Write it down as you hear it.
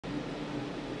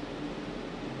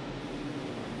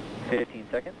15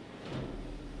 seconds.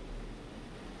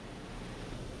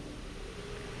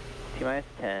 T-minus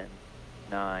 10,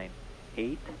 9,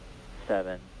 8,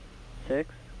 7, 6,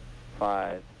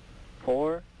 5,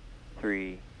 4,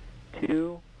 3,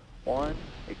 2, 1.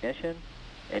 Ignition.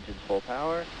 Engines full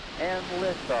power. And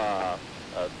liftoff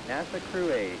of NASA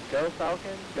Crew-8. Go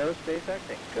Falcon, go SpaceX,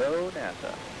 and go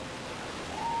NASA.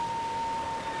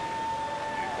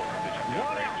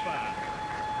 One Alpha.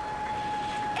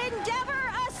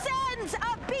 Endeavour ascends,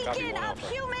 a beacon of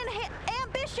human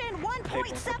ambition.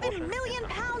 1.7 million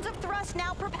pounds of thrust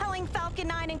now propelling Falcon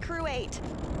 9 and Crew-8.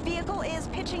 Vehicle is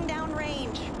pitching down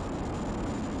range.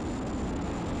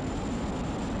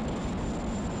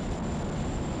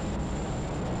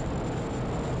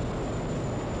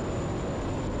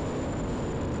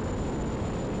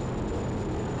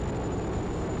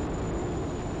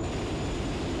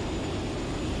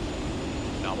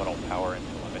 Nominal power and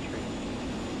telemetry.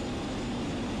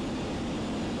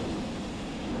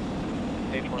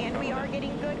 And we are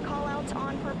getting good call-outs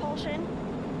on propulsion.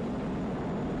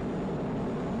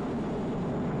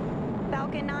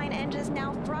 Falcon 9 engines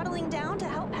now throttling down to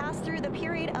help pass through the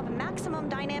period of maximum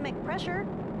dynamic pressure.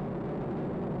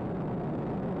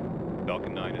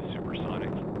 Falcon 9 is supersonic.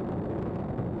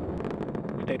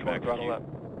 Stage 1 throttle up.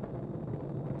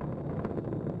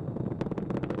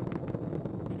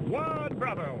 1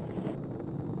 Bravo.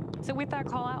 So with that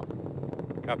call out,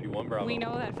 Copy 1 Bravo. we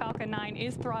know that Falcon 9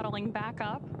 is throttling back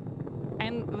up,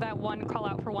 and that 1 call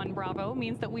out for 1 Bravo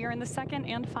means that we are in the second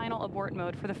and final abort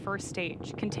mode for the first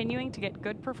stage, continuing to get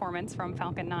good performance from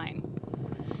Falcon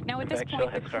 9. Now at this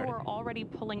point, the crew are already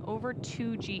pulling over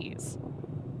 2 Gs.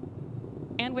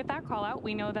 And with that call out,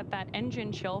 we know that that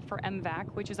engine chill for MVAC,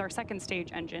 which is our second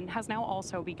stage engine, has now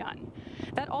also begun.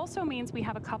 That also means we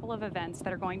have a couple of events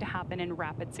that are going to happen in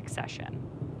rapid succession.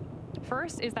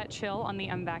 First is that chill on the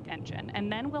MVAC engine,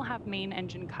 and then we'll have main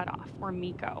engine cutoff, or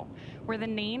MECO, where the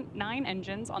 9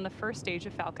 engines on the first stage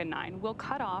of Falcon 9 will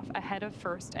cut off ahead of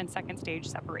first and second stage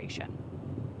separation.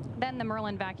 Then the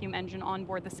Merlin vacuum engine on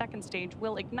board the second stage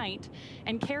will ignite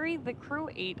and carry the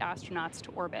Crew-8 astronauts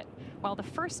to orbit, while the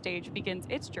first stage begins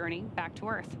its journey back to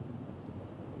Earth.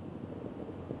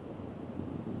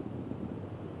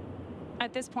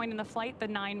 At this point in the flight, the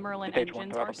 9 Merlin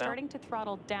engines are starting to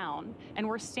throttle down, and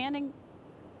we're standing,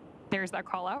 there's that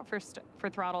call out for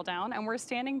throttle down, and we're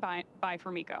standing by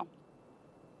for MECO.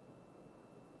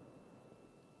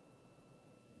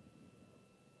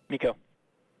 MECO.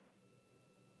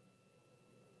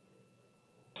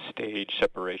 Stage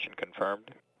separation confirmed.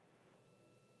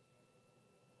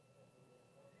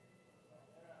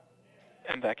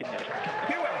 MVAC ignition.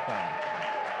 2 Alpha.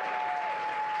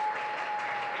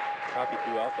 Copy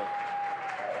 2 Alpha.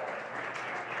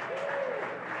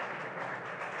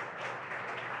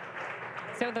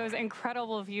 So those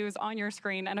incredible views on your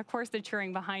screen, and of course the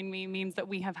cheering behind me, means that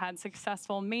we have had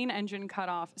successful main engine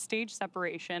cutoff, stage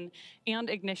separation, and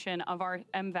ignition of our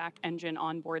MVAC engine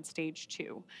on board stage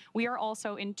 2. We are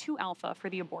also in 2 Alpha for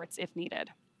the aborts if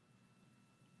needed.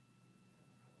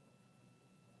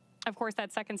 Of course,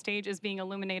 that second stage is being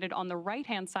illuminated on the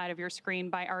right-hand side of your screen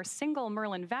by our single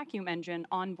Merlin vacuum engine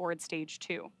on board stage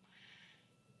 2.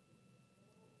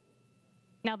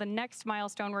 Now, the next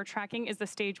milestone we're tracking is the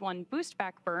stage 1 boost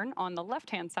back burn on the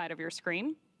left-hand side of your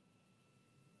screen.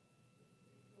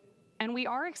 And we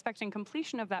are expecting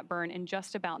completion of that burn in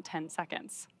just about 10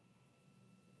 seconds.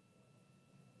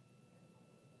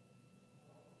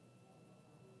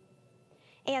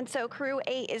 And so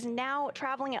Crew-8 is now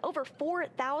traveling at over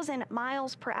 4,000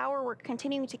 miles per hour. We're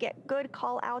continuing to get good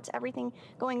call outs, everything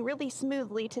going really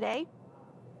smoothly today.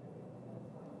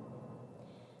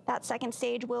 That second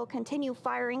stage will continue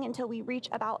firing until we reach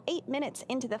about 8 minutes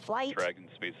into the flight. Dragon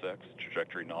SpaceX,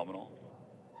 trajectory nominal.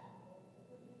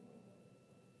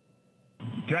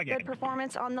 Dragon. Good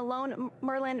performance on the lone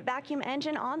Merlin vacuum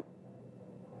engine on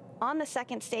the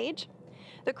second stage.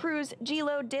 The crew's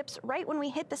G-load dips right when we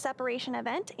hit the separation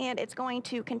event, and it's going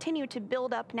to continue to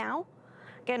build up now.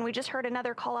 Again, we just heard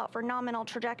another call out for nominal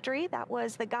trajectory. That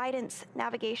was the guidance,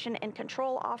 navigation, and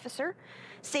control officer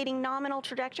stating nominal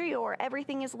trajectory, or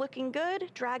everything is looking good.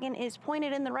 Dragon is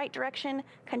pointed in the right direction,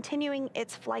 continuing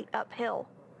its flight uphill.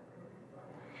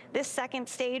 This second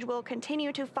stage will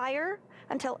continue to fire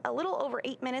until a little over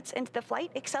 8 minutes into the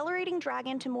flight, accelerating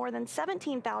Dragon to more than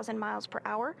 17,000 miles per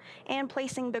hour and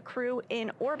placing the crew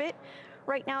in orbit.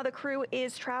 Right now, the crew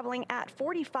is traveling at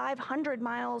 4,500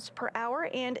 miles per hour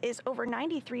and is over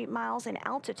 93 miles in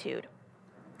altitude.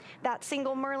 That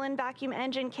single Merlin vacuum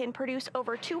engine can produce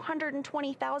over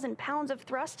 220,000 pounds of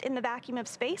thrust in the vacuum of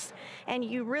space, and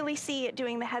you really see it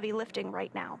doing the heavy lifting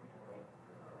right now.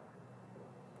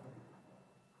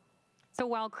 So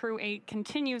while Crew-8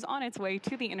 continues on its way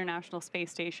to the International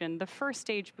Space Station, the first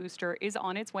stage booster is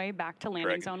on its way back to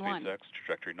landing zone 1. SpaceX,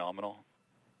 trajectory nominal.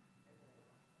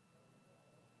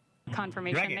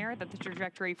 Confirmation there that the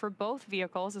trajectory for both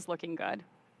vehicles is looking good.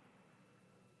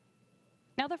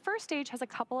 Now, the first stage has a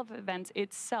couple of events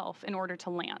itself in order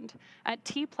to land. At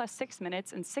T plus 6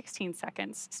 minutes and 16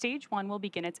 seconds, stage 1 will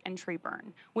begin its entry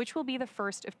burn, which will be the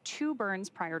first of 2 burns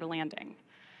prior to landing.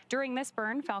 During this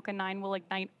burn, Falcon 9 will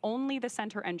ignite only the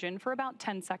center engine for about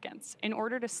 10 seconds in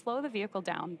order to slow the vehicle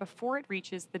down before it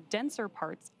reaches the denser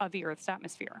parts of the Earth's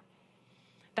atmosphere.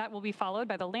 That will be followed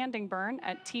by the landing burn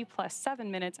at T plus 7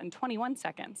 minutes and 21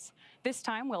 seconds. This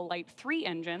time we'll light 3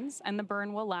 engines and the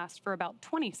burn will last for about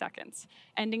 20 seconds,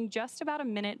 ending just about a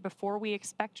minute before we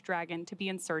expect Dragon to be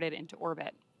inserted into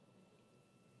orbit.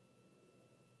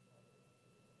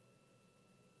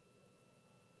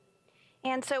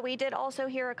 And so we did also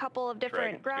hear a couple of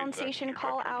different ground station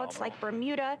call-outs like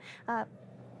Bermuda. That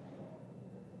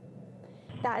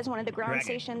is one of the ground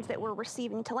stations that we're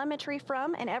receiving telemetry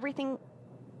from, and everything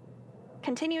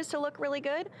continues to look really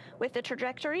good with the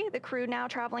trajectory. The crew now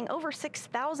traveling over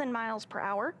 6,000 miles per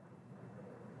hour.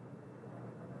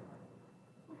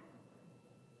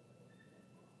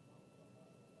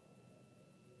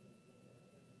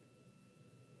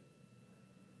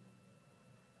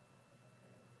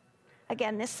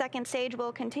 Again, this second stage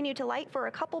will continue to light for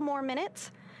a couple more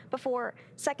minutes before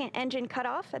second engine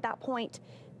cutoff. At that point,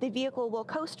 the vehicle will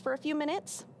coast for a few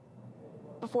minutes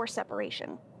before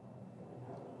separation.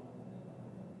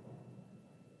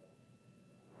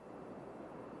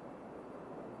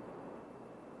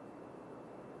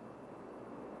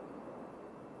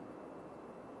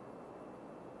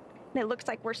 And it looks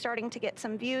like we're starting to get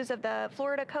some views of the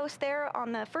Florida coast there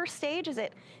on the first stage as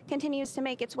it continues to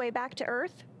make its way back to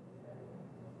Earth.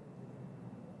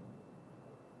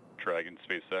 Dragon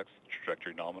SpaceX,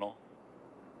 trajectory nominal.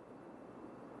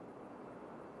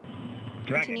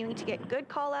 Continuing to get good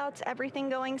call-outs, everything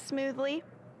going smoothly.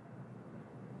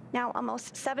 Now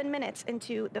almost 7 minutes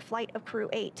into the flight of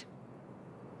Crew-8.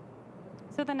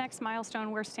 So the next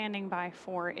milestone we're standing by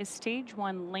for is stage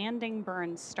 1 landing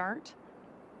burn start.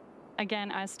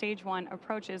 Again, as stage 1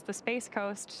 approaches the Space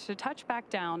Coast to touch back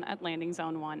down at landing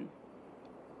zone 1.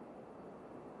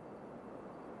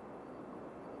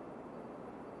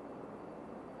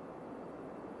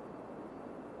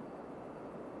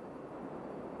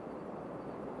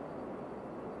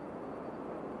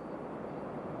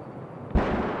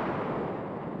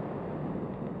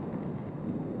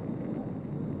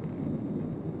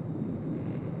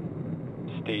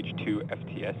 Stage 2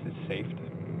 FTS is safed.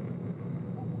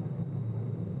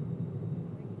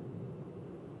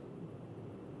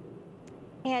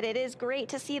 And it is great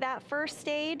to see that first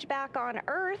stage back on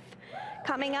Earth.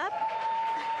 Coming up,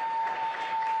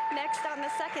 next on the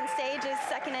second stage is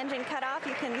second engine cutoff.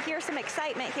 You can hear some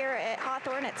excitement here at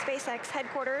Hawthorne at SpaceX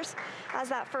headquarters as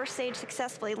that first stage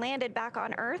successfully landed back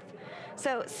on Earth.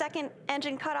 So second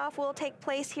engine cutoff will take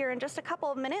place here in just a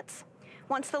couple of minutes.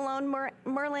 Once the lone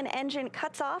Merlin engine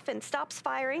cuts off and stops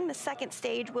firing, the second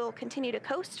stage will continue to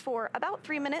coast for about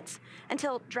 3 minutes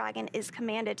until Dragon is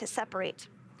commanded to separate.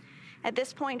 At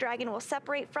this point, Dragon will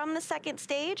separate from the second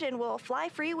stage and will fly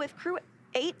free with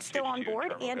Crew-8 still on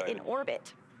board and in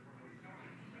orbit.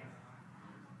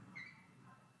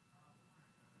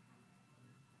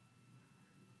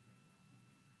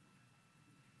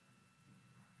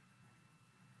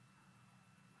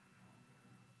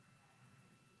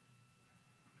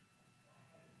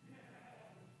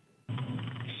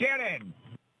 Shannon.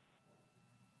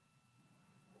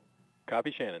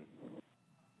 Copy, Shannon.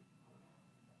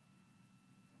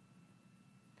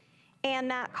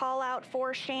 And that call out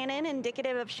for Shannon,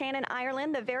 indicative of Shannon,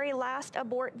 Ireland, the very last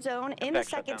abort zone in the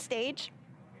second stage.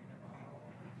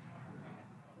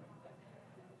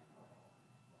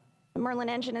 The Merlin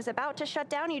engine is about to shut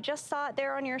down. You just saw it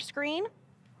there on your screen.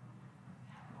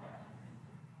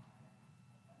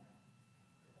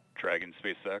 Dragon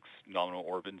SpaceX, nominal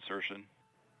orbit insertion.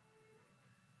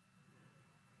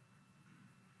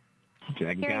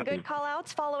 Hearing good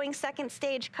call-outs following second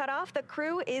stage cutoff. The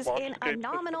crew is in a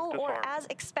nominal or as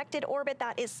expected orbit.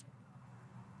 That is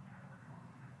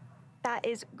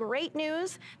great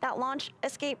news. That launch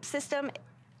escape system,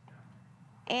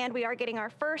 and we are getting our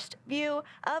first view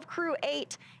of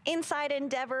Crew-8 inside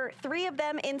Endeavour, 3 of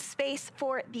them in space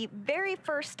for the very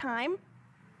first time.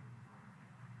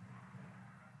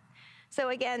 So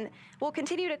again, we'll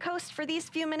continue to coast for these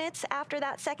few minutes after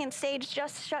that second stage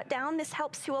just shut down. This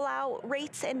helps to allow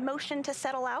rates and motion to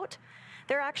settle out.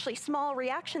 They're actually small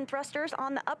reaction thrusters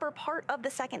on the upper part of the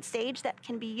second stage that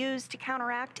can be used to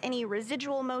counteract any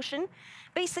residual motion,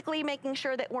 basically making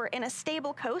sure that we're in a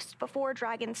stable coast before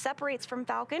Dragon separates from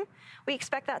Falcon. We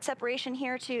expect that separation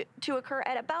here to occur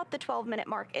at about the 12-minute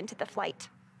mark into the flight.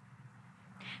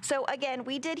 So again,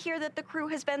 we did hear that the crew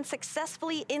has been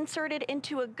successfully inserted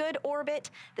into a good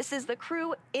orbit. This is the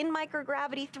crew in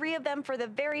microgravity, 3 of them for the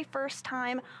very first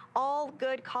time, all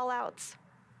good callouts.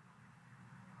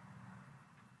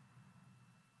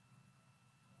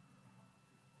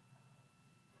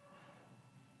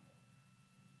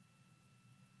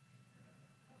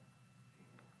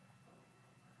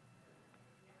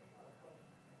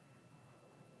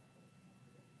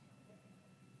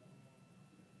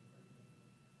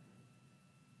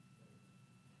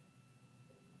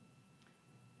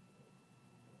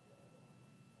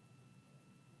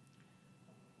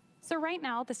 So right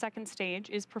now, the second stage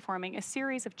is performing a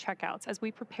series of checkouts as we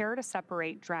prepare to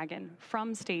separate Dragon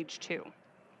from stage 2.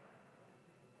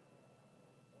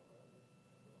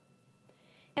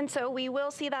 And so we will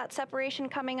see that separation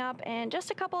coming up in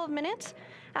just a couple of minutes,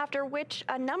 after which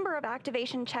a number of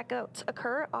activation checkouts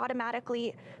occur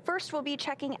automatically. First, we'll be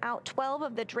checking out 12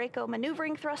 of the Draco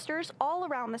maneuvering thrusters all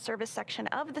around the service section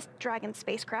of the Dragon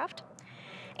spacecraft.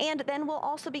 And then we'll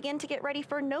also begin to get ready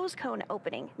for nose cone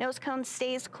opening. Nose cone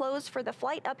stays closed for the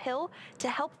flight uphill to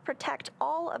help protect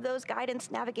all of those guidance,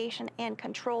 navigation, and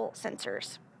control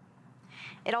sensors.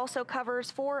 It also covers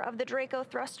 4 of the Draco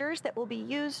thrusters that will be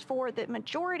used for the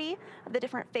majority of the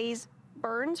different phase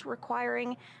burns,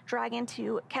 requiring Dragon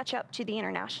to catch up to the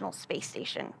International Space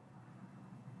Station.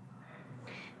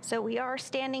 So we are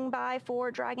standing by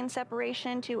for Dragon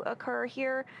separation to occur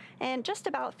here in just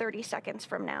about 30 seconds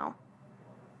from now.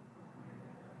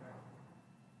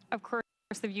 Of course,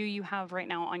 the view you have right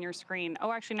now on your screen,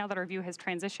 actually now that our view has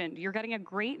transitioned, you're getting a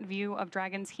great view of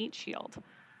Dragon's heat shield.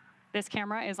 This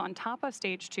camera is on top of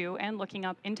stage 2 and looking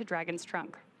up into Dragon's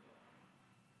trunk.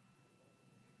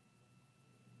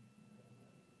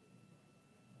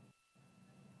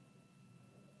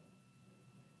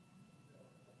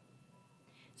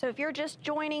 So if you're just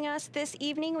joining us this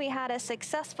evening, we had a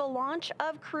successful launch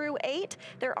of Crew-8.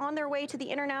 They're on their way to the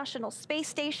International Space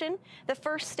Station. The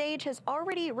first stage has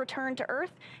already returned to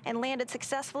Earth and landed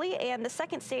successfully, and the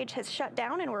second stage has shut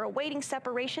down, and we're awaiting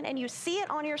separation, and you see it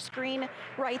on your screen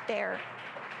right there.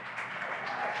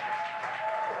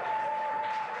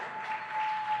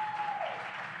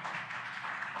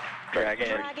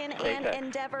 Dragon and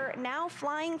Endeavour now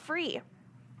flying free.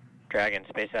 Dragon,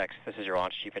 SpaceX, this is your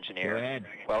launch chief engineer. Go ahead.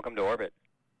 Welcome to orbit.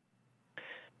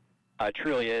 It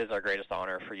truly is our greatest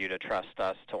honor for you to trust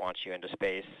us to launch you into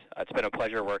space. It's been a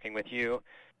pleasure working with you,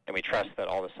 and we trust that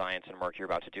all the science and work you're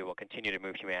about to do will continue to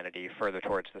move humanity further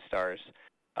towards the stars.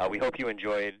 We hope you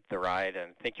enjoyed the ride,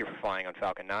 and thank you for flying on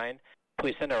Falcon 9.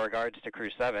 Please send our regards to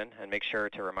Crew-7, and make sure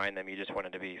to remind them you just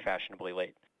wanted to be fashionably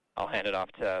late. I'll hand it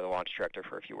off to the launch director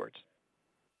for a few words.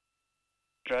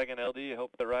 Dragon LD, hope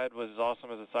the ride was as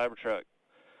awesome as a Cybertruck.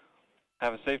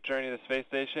 Have a safe journey to the space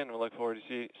station, and we look forward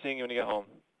to seeing you when you get home.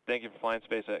 Thank you for flying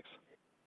SpaceX.